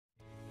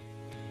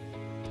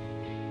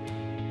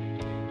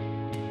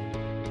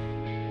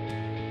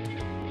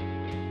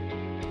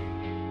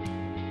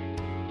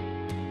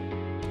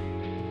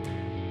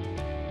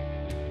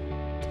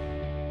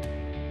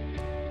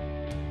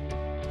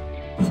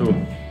So,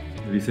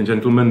 ladies and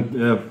gentlemen,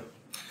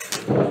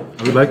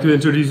 I would like to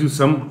introduce you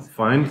some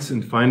finds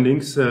and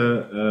findings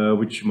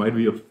which might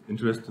be of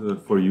interest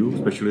for you,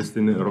 specialists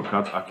in rock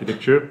art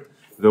architecture,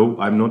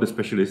 though I'm not a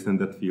specialist in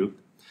that field.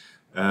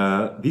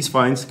 These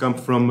finds come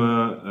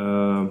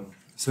from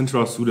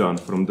central Sudan,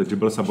 from the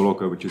Jebel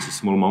Sabaloka, which is a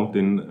small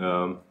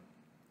mountain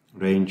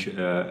range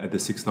at the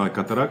Sixth Nile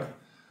Cataract,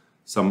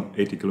 some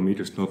 80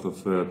 kilometers north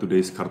of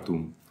today's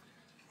Khartoum.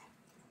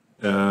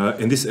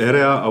 In this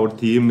area, our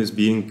team is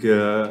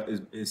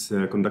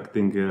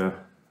conducting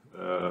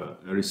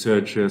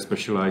research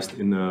specialized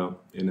in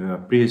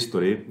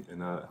prehistory, in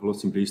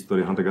Holocene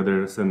prehistory,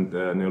 hunter-gatherers and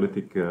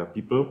Neolithic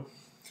people.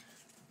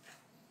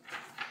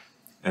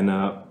 And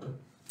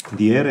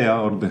the area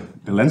or the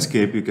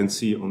landscape you can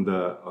see on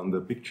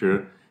the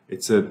picture,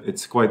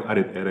 it's quite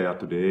arid area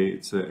today.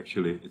 It's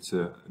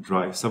a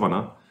dry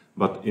savanna,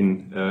 but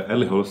in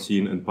early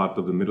Holocene and part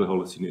of the middle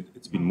Holocene,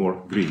 it's been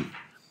more green.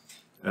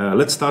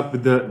 Let's start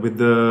with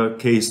the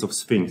case of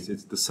Sphinx.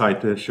 It's the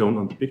site shown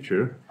on the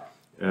picture,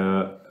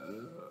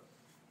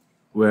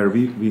 where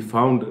we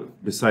found,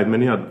 beside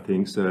many other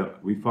things,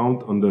 we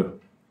found on the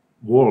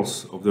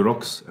walls of the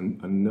rocks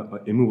and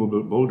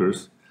immovable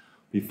boulders,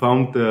 we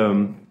found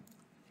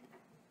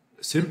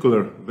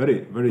circular,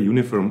 very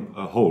uniform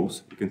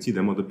holes. You can see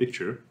them on the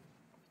picture,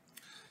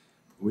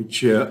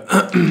 which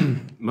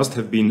must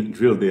have been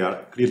drilled. They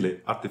are clearly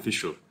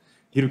artificial.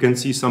 Here you can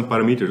see some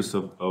parameters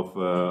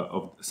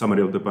of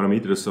summary of the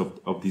parameters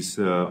of these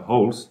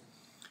holes.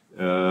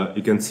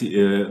 You can see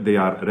they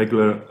are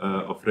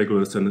of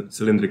regular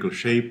cylindrical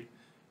shape.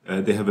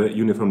 They have a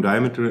uniform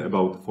diameter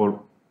about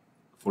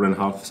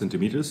 4.5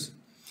 centimeters.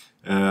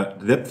 The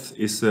depth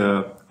is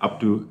up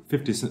to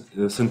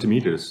 50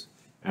 centimeters,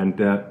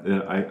 and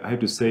I have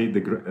to say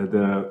the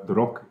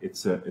rock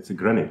it's a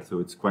granite, so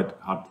it's quite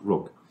hard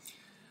rock.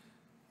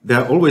 They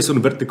are always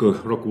on vertical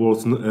rock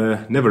walls,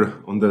 never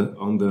on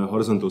the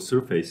horizontal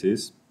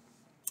surfaces,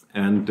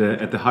 and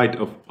at the height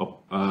of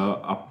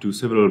up to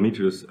several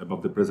meters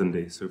above the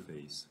present-day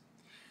surface.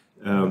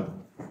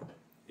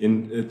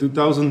 In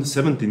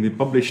 2017, we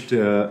published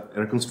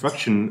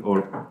Reconstruction,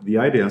 or the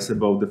ideas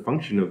about the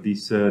function of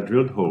these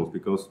drilled holes,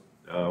 because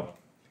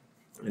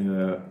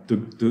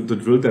to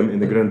drill them in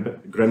the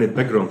granite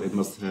background, it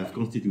must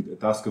constitute a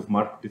task of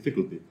marked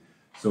difficulty.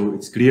 So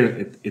it's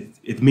clear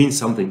it means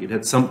something, it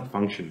had some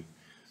function.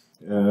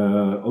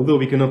 Although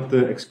we cannot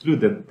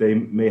exclude that they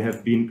may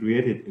have been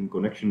created in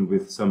connection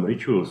with some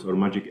rituals or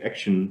magic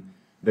action,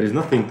 there is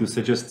nothing to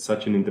suggest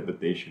such an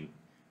interpretation.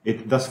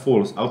 It thus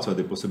falls outside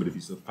the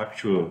possibilities of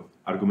factual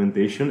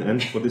argumentation,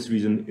 and for this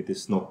reason it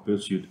is not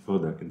pursued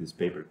further in this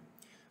paper.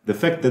 The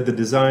fact that the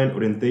design,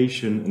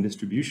 orientation and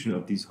distribution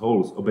of these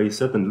holes obey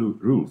certain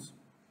rules,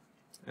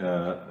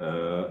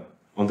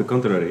 on the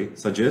contrary,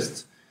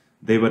 suggests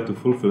they were to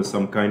fulfill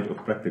some kind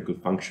of practical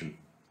function.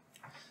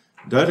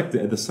 Directly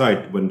at the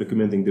site, when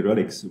documenting the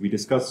relics, we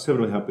discussed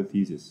several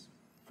hypotheses.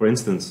 For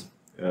instance,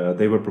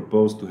 they were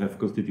proposed to have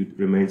constituted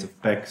remains of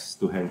packs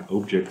to hang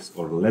objects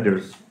or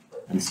ladders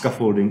and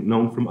scaffolding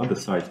known from other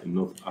sites in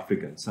North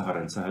Africa and Sahara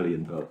and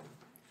Sahelian belt.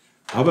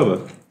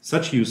 However,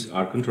 such views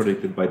are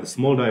contradicted by the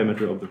small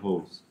diameter of the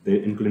holes,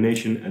 their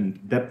inclination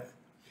and depth,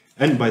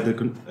 and by the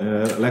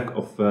lack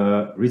of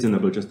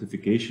reasonable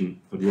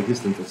justification for the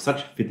existence of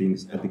such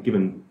fittings at the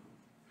given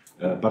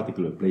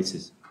particular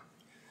places.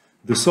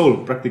 The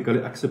sole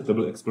practically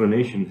acceptable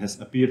explanation has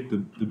appeared to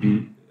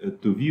be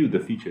to view the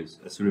features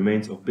as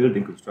remains of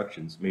building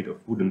constructions made of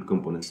wooden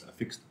components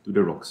affixed to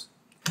the rocks.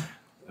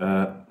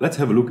 Let's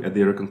have a look at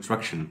the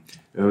reconstruction.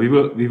 We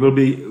will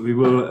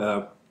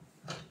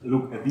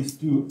look at these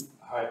two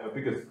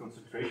biggest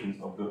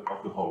concentrations of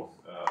the holes.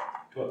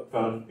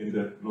 12 in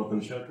the northern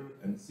shelter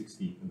and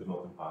 60 in the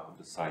northern part of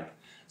the site.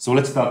 So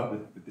let's start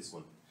with this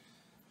one.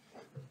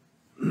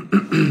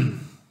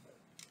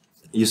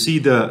 You see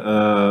the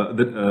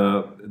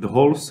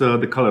holes,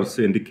 the colors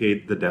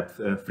indicate the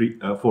depth,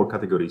 4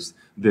 categories.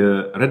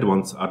 The red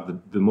ones are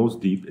the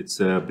most deep, it's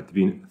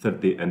between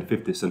 30 and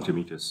 50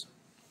 centimeters.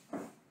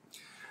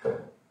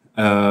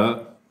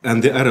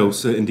 And the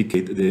arrows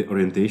indicate the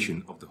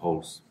orientation of the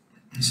holes.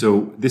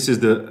 So this is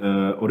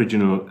the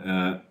original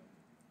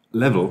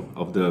level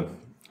of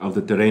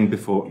the terrain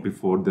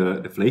before the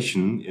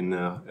deflation in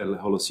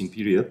Holocene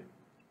period.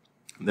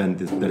 Then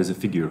there is a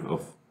figure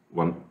of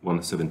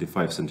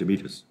 175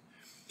 centimeters.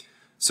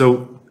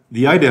 So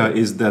the idea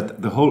is that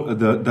the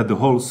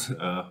holes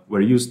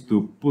were used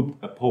to put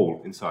a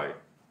pole inside,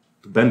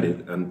 to bend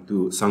it and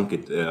to sunk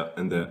it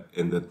in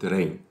the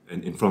terrain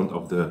and in front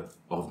of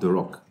the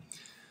rock.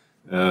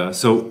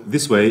 So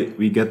this way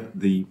we get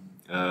the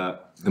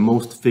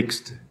most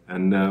fixed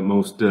and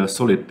most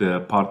solid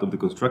part of the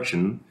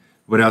construction,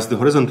 whereas the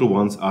horizontal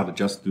ones are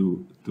just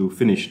to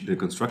finish the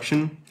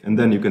construction, and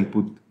then you can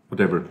put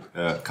whatever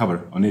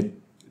cover on it.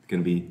 It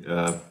can be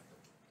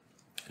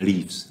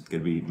leaves, it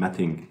can be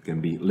matting, it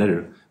can be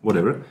leather,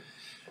 whatever.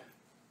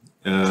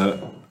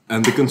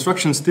 And the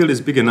construction still is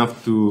big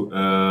enough to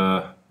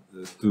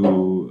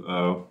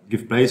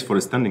give place for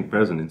a standing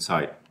person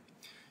inside.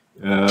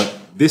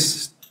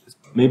 This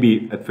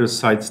maybe at first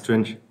sight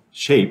strange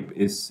shape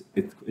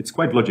it's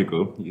quite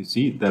logical. You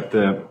see that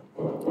the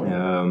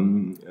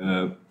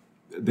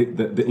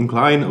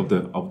incline of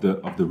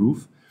the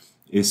roof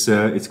is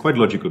it's quite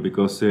logical,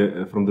 because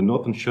from the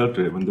northern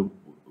shelter,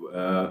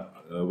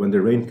 when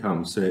the rain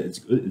comes,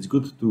 it's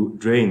good to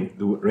drain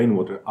the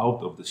rainwater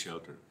out of the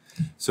shelter.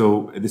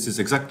 So this is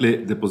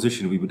exactly the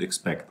position we would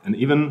expect. And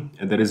even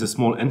there is a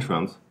small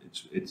entrance.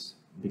 It's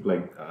big,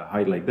 like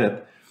height like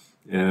that,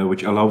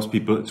 which allows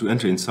people to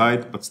enter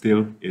inside, but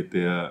still it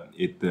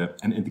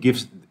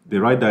gives the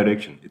right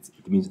direction.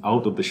 It means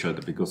out of the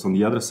shelter, because on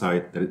the other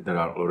side there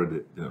are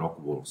already the rock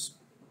walls.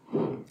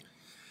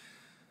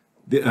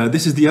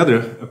 This is the other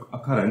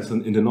occurrence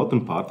in the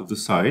northern part of the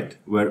site,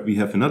 where we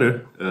have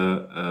another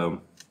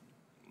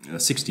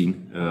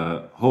 16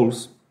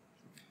 holes.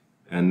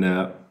 And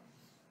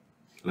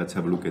let's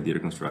have a look at the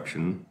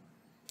reconstruction.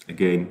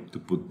 Again, to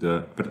put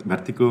the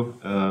vertical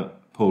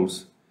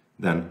poles,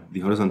 then the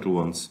horizontal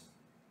ones.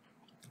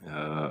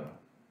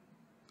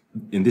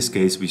 In this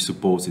case, we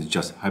suppose it's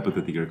just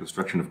hypothetical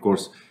reconstruction. Of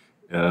course,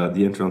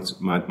 the entrance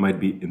might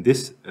be in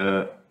this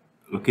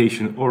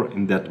location or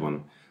in that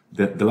one.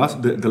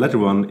 The latter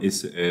one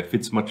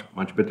fits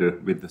much better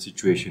with the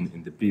situation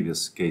in the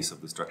previous case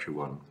of the structure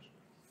one.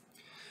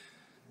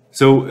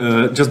 So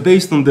just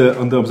based on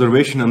the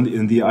observation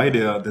and the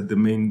idea that the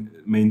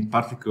main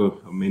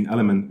particle, or main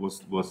element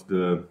was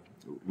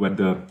where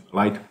the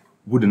light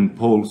wooden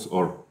poles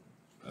or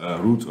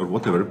roots or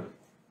whatever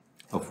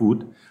of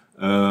wood,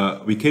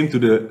 we came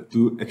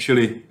to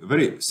actually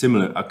very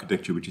similar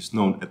architecture, which is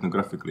known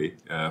ethnographically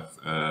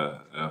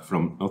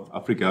from North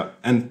Africa,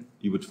 and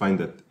you would find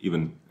that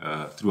even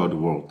throughout the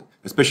world,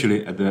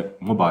 especially at the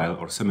mobile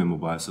or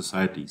semi-mobile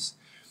societies.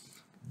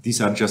 These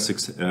are just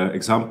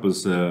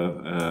examples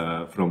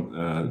from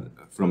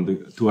the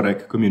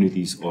Tuareg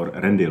communities or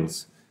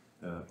Rendils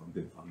on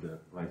the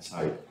right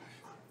side.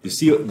 You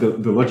see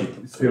the logic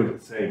is still the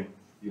same.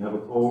 You have a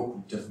pole,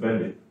 you just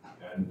bend it,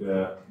 and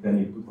then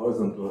you put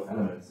horizontal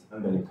elements,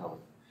 and then you cover.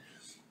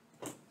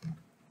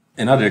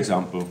 Another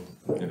example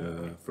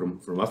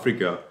from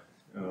Africa.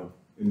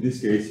 In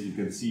this case, you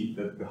can see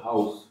that the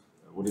house,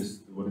 what is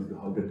the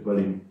house, the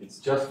dwelling? It's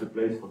just the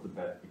place for the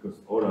bed, because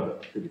all other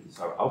activities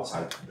are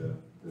outside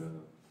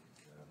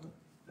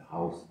the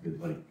house, the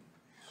dwelling.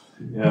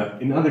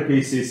 In other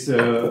cases,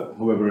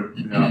 however,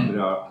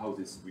 there are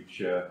houses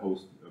which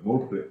host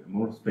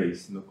more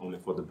space, not only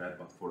for the bed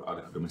but for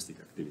other domestic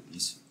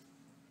activities.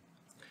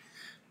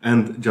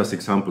 And just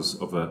examples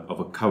of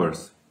a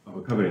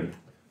covering,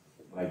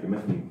 like a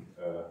methane,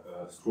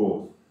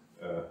 straw,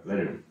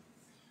 leather.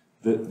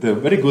 The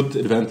very good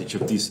advantage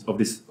of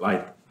this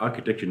light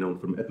architecture known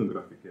from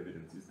ethnographic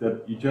evidence is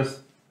that you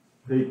just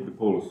take the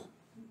poles,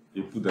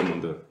 you put them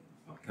on the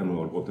camel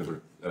or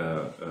whatever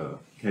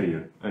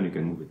carrier, and you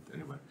can move it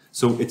anywhere.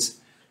 So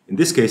it's, in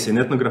this case, in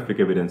ethnographic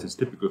evidence, it's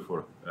typical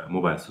for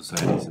mobile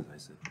societies, as I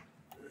said.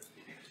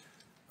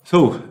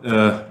 So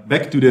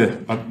back to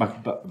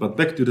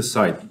the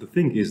site. The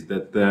thing is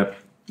that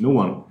no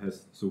one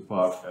has so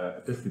far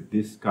attested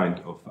this kind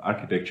of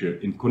architecture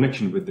in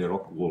connection with the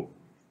rock wall.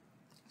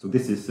 So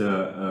this is,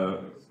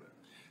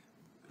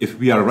 if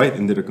we are right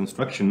in the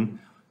reconstruction,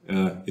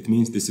 it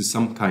means this is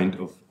some kind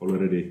of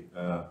already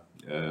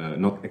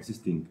not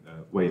existing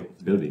way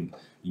of building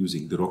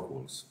using the rock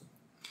walls.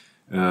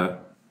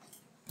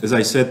 As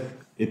I said,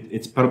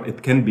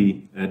 it can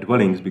be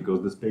dwellings,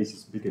 because the space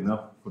is big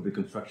enough for the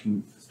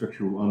construction.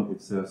 Structure one,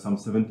 it's some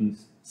 17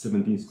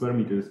 square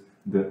meters.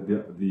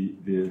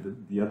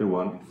 The other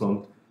one in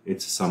front,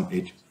 it's some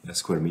 8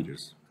 square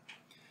meters.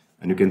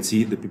 And you can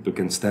see the people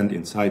can stand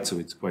inside, so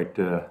it's quite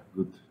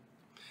good.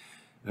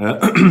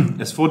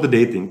 As for the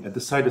dating, at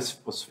the site of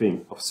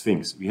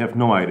Sphinx, we have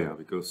no idea,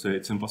 because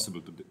it's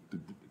impossible to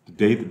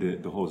date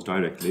the holes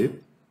directly.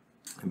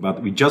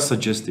 But we just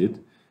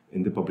suggested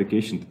in the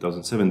publication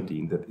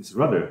 2017 that it's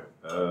rather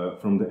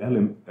from the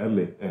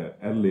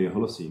early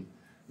Holocene,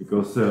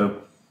 because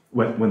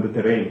when the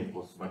terrain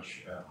was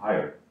much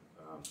higher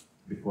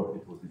before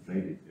it was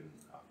deflated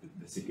after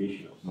the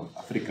desiccation of North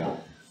Africa,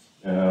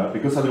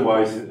 because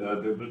otherwise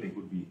the building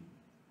would be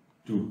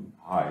too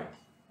high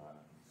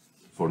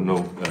for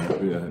no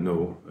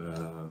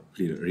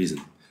clear reason.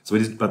 So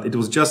but it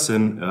was just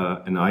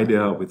an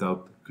idea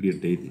without clear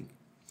dating.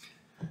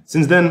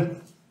 Since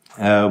then,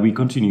 we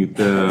continued,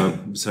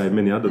 beside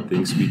many other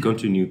things, we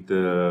continued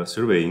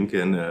surveying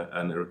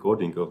and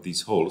recording of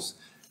these holes.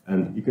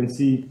 And you can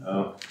see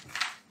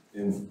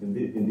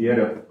in the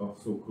area of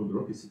so-called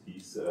rocky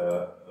cities,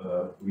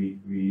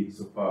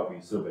 so far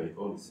we surveyed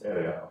all this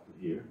area up to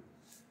here.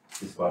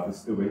 This part is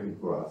still waiting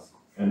for us.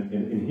 And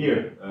in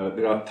here,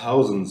 there are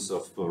thousands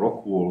of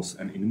rock walls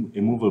and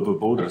immovable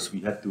boulders.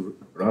 We had to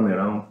run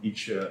around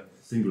each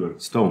singular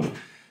stone.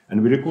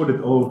 And we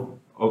recorded all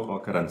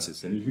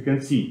occurrences. And if you can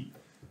see,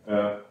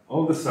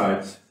 all the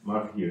sites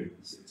marked here,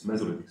 it's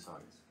Mesolithic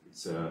sites.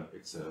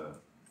 It's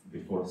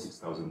before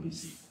 6000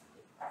 BC.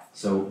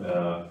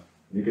 So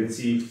you can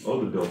see all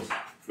the dots,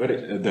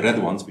 the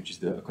red ones, which is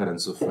the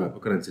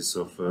occurrences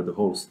of the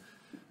holes,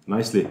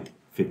 nicely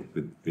fit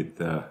with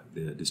the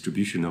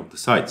distribution of the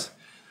sites.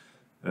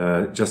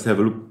 Just have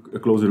a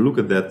closer look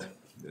at that.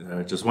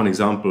 Just one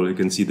example, you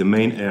can see the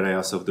main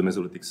areas of the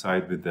Mesolithic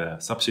site with the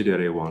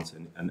subsidiary ones,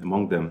 and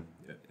among them,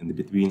 in the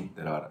between,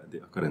 there are the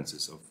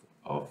occurrences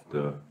of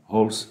the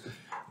holes,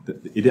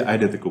 the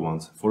identical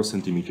ones, 4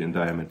 centimeter in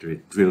diameter,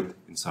 drilled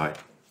inside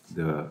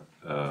the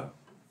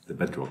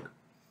bedrock.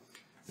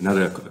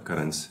 Another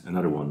occurrence,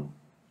 another one.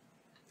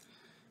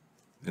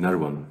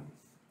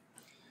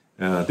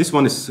 This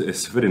one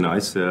is very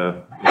nice.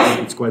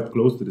 It's quite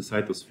close to the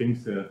site of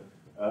Sphinx.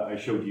 I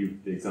showed you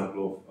the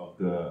example of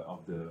the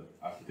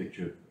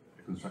architecture,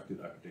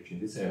 reconstructed architecture in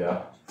this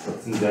area.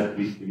 But since that,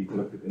 we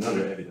collected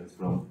another evidence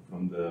from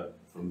the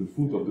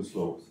foot of the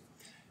slopes.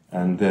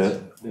 And there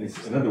is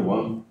another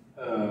one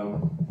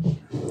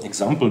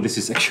example. This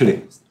is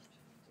actually,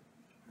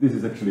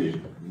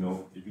 you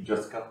know, if you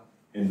just cut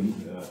in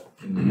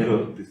the middle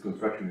of this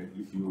construction,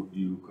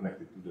 you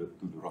connect it to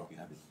the rocky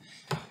habit.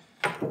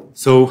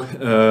 So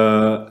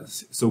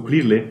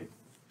clearly,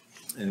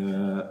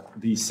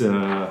 these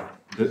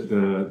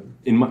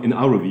in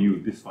our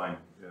view, this find,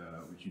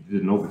 which you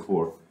didn't know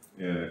before,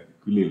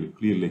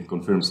 clearly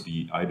confirms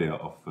the idea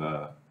of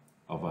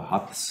a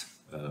huts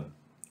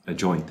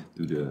joint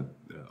to the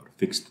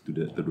fixed to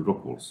the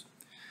rock walls.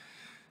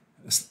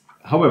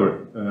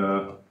 However,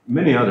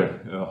 many other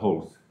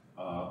holes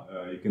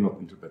you cannot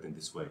interpret in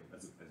this way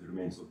as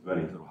remains of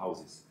dwellings or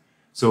houses.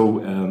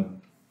 So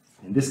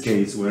in this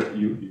case, where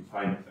you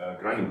find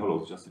grinding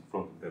hollows just in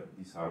front of them,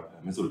 these are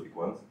Mesolithic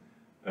ones.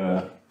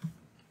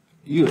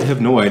 You have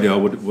no idea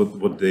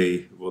what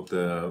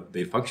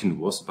their function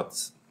was,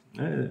 but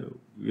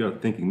we are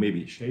thinking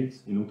maybe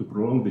shades, you know, to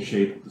prolong the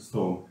shade of the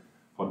stone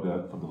for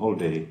the whole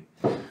day.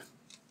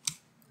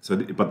 So,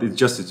 but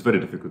it's very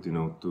difficult, you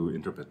know, to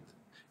interpret.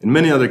 In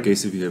many other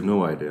cases, we have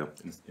no idea.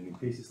 In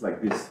cases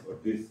like this or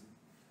this,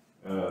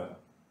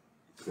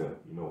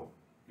 you know,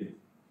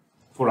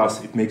 for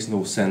us it makes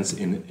no sense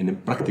in a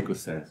practical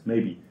sense.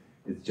 Maybe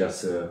it's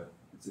just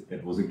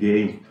it was a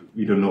game.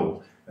 We don't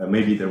know.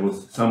 Maybe there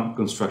was some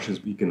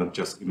constructions we cannot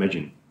just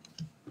imagine.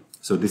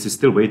 So this is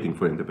still waiting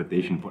for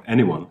interpretation for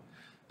anyone,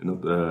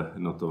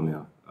 not only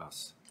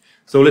us.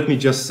 So let me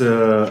just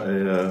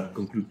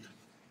conclude.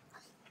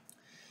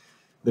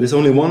 There is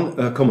only one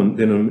common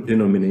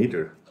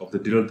denominator of the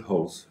drilled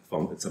holes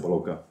found at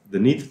Sabaloka: the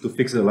need to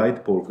fix a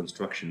light pole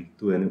construction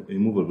to an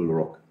immovable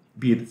rock,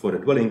 be it for a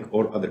dwelling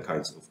or other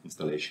kinds of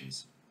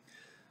installations.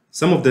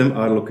 Some of them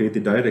are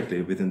located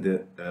directly within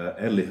the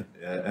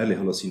early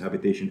Holocene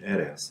habitation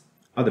areas.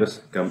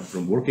 Others come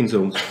from working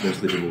zones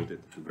mostly devoted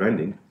to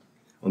grinding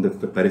on the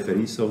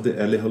peripheries of the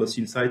early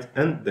Holocene site,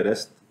 and the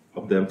rest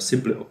of them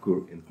simply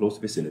occur in close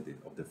vicinity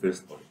of the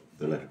first part of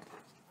the ladder.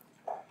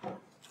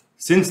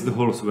 Since the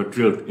holes were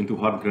drilled into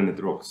hard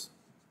granite rocks,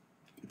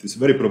 it is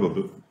very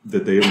probable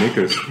that their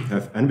makers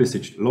have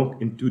envisaged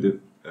long into the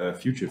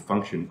future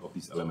function of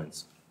these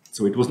elements.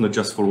 So it was not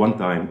just for one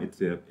time. It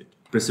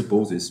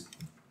presupposes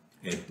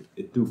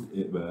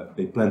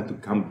they plan to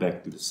come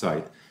back to the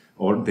site,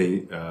 or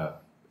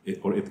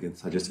it can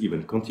suggest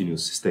even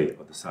continuous stay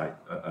at the site.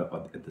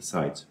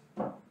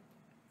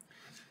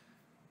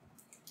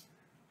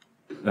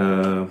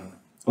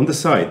 On the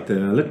site,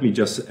 let me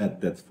just add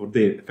that for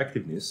their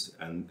effectiveness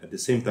and at the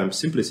same time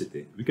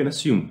simplicity, we can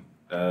assume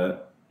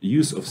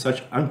use of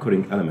such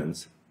anchoring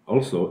elements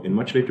also in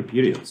much later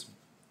periods.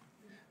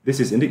 This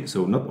is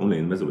so not only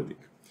in Mesolithic.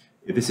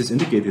 This is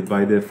indicated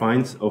by the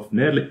finds of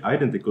nearly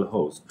identical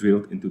holes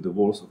drilled into the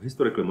walls of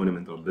historical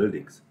monumental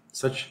buildings,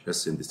 such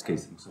as in this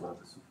case in Sudan.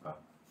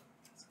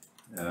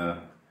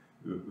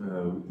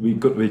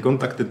 We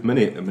contacted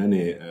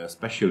many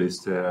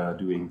specialists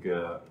doing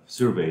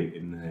survey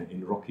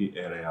in rocky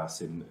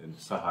areas in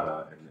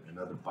Sahara and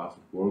other parts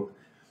of the world,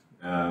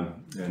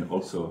 and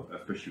also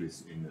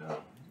specialists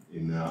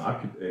in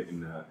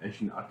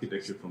ancient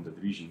architecture from that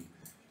region.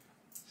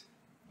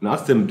 And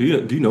asked them, do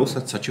you know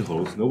such a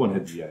hole? No one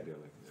had the idea.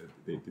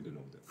 They didn't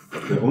know that.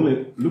 But they're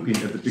only looking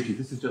at the picture.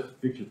 This is just a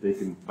picture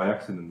taken by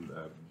accident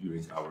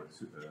during our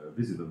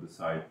visit on the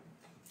site.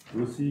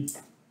 You'll see.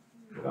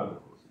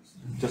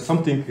 Just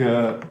something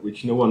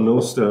which no one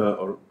knows,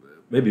 or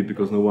maybe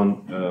because no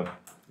one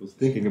was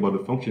thinking about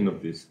the function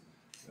of this,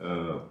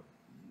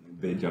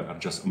 they are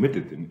just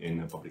omitted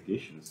in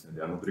publications, and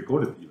they are not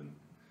recorded even.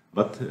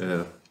 But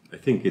I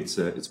think it's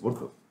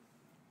worth it.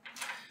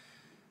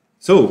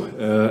 So,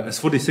 as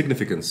for the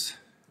significance,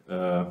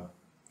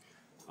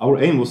 our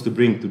aim was to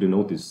bring to the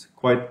notice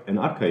quite an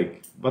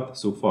archaic, but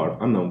so far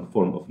unknown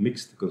form of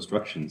mixed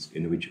constructions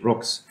in which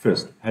rocks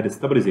first had a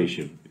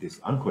stabilization, it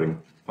is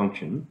anchoring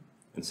function,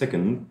 and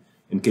second,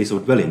 in case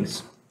of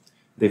dwellings,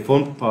 they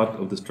formed part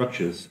of the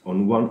structures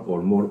on one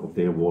or more of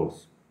their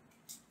walls.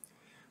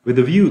 With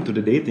a view to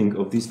the dating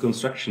of these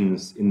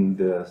constructions in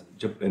the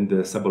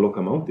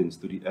Sabaloka Mountains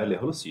to the early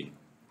Holocene,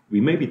 we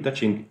may be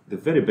touching the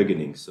very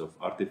beginnings of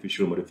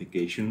artificial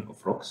modification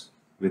of rocks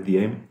with the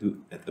aim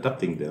at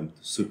adapting them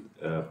to suit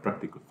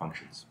practical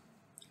functions.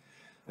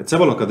 At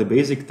Sabaloka, the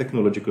basic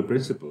technological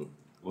principle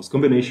was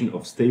combination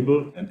of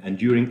stable and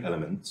enduring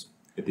elements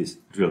it is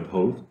drilled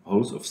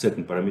holes of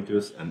certain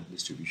parameters and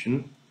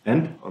distribution,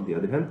 and, on the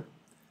other hand,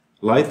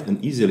 light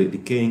and easily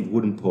decaying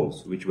wooden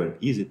poles, which were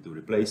easy to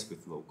replace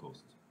with low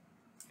cost.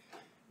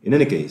 In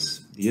any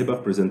case, the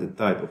above presented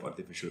type of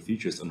artificial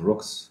features on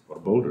rocks or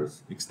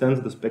boulders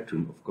extends the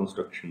spectrum of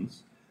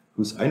constructions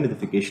whose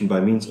identification by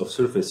means of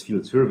surface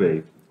field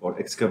survey or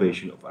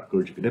excavation of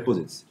archaeological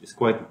deposits is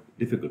quite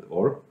difficult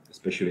or,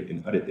 especially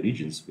in arid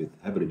regions with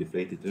heavily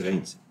deflated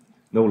terrains,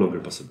 no longer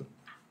possible.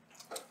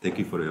 Thank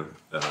you for your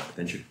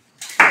attention.